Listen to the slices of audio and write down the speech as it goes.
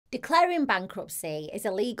Declaring bankruptcy is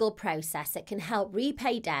a legal process that can help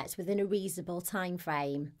repay debts within a reasonable time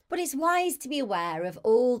frame. But it's wise to be aware of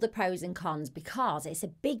all the pros and cons because it's a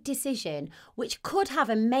big decision which could have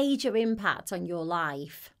a major impact on your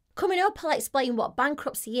life. Coming up, I'll explain what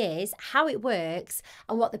bankruptcy is, how it works,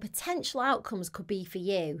 and what the potential outcomes could be for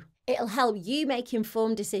you. It'll help you make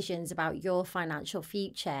informed decisions about your financial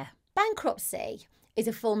future. Bankruptcy is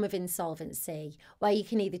a form of insolvency where you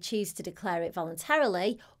can either choose to declare it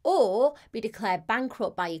voluntarily or be declared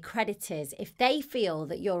bankrupt by your creditors if they feel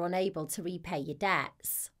that you're unable to repay your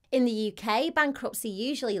debts. In the UK, bankruptcy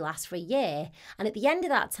usually lasts for a year, and at the end of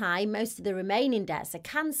that time, most of the remaining debts are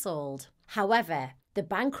cancelled. However, the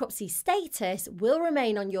bankruptcy status will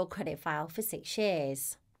remain on your credit file for 6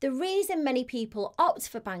 years. The reason many people opt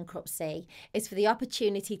for bankruptcy is for the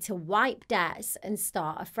opportunity to wipe debts and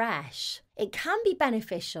start afresh. It can be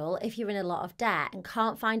beneficial if you're in a lot of debt and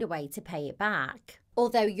can't find a way to pay it back.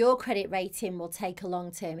 Although your credit rating will take a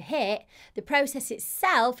long-term hit, the process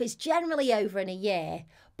itself is generally over in a year,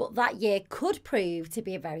 but that year could prove to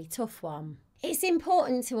be a very tough one. It's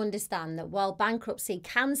important to understand that while bankruptcy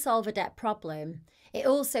can solve a debt problem, it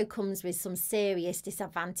also comes with some serious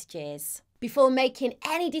disadvantages. Before making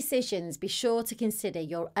any decisions, be sure to consider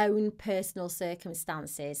your own personal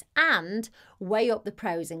circumstances and weigh up the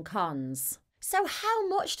pros and cons. So how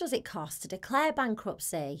much does it cost to declare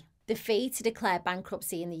bankruptcy? The fee to declare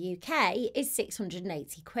bankruptcy in the UK is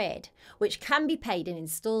 £680, which can be paid in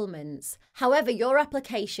instalments. However, your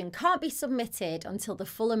application can't be submitted until the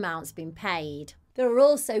full amount's been paid. There are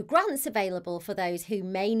also grants available for those who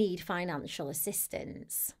may need financial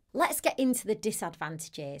assistance. Let's get into the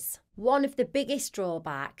disadvantages. One of the biggest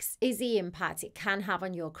drawbacks is the impact it can have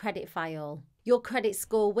on your credit file. Your credit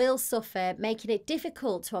score will suffer, making it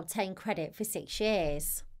difficult to obtain credit for 6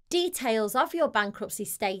 years. Details of your bankruptcy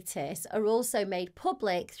status are also made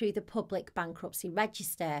public through the Public Bankruptcy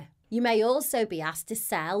Register. You may also be asked to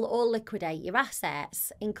sell or liquidate your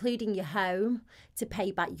assets, including your home, to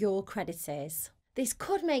pay back your creditors. This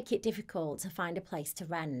could make it difficult to find a place to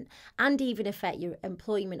rent and even affect your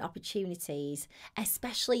employment opportunities,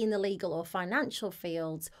 especially in the legal or financial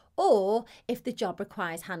fields, or if the job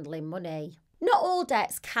requires handling money. Not all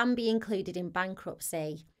debts can be included in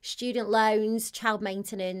bankruptcy. Student loans, child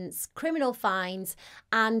maintenance, criminal fines,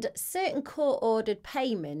 and certain court-ordered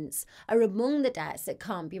payments are among the debts that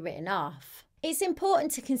can't be written off. It's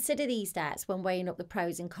important to consider these debts when weighing up the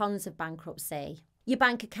pros and cons of bankruptcy. Your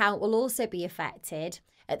bank account will also be affected.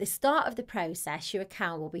 At the start of the process, your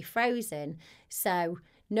account will be frozen, so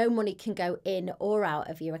no money can go in or out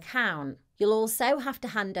of your account. You'll also have to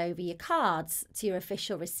hand over your cards to your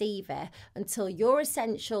official receiver until your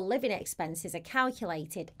essential living expenses are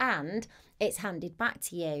calculated and it's handed back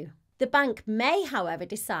to you. The bank may, however,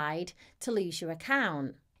 decide to lose your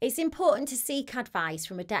account. It's important to seek advice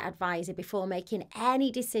from a debt advisor before making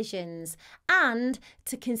any decisions and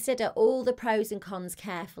to consider all the pros and cons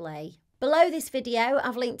carefully. Below this video,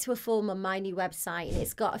 I've linked to a form on my new website, and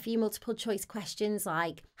it's got a few multiple choice questions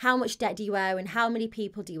like how much debt do you owe and how many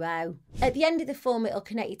people do you owe. At the end of the form, it'll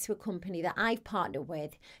connect you to a company that I've partnered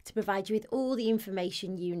with to provide you with all the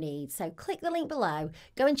information you need. So click the link below,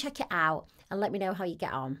 go and check it out and let me know how you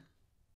get on.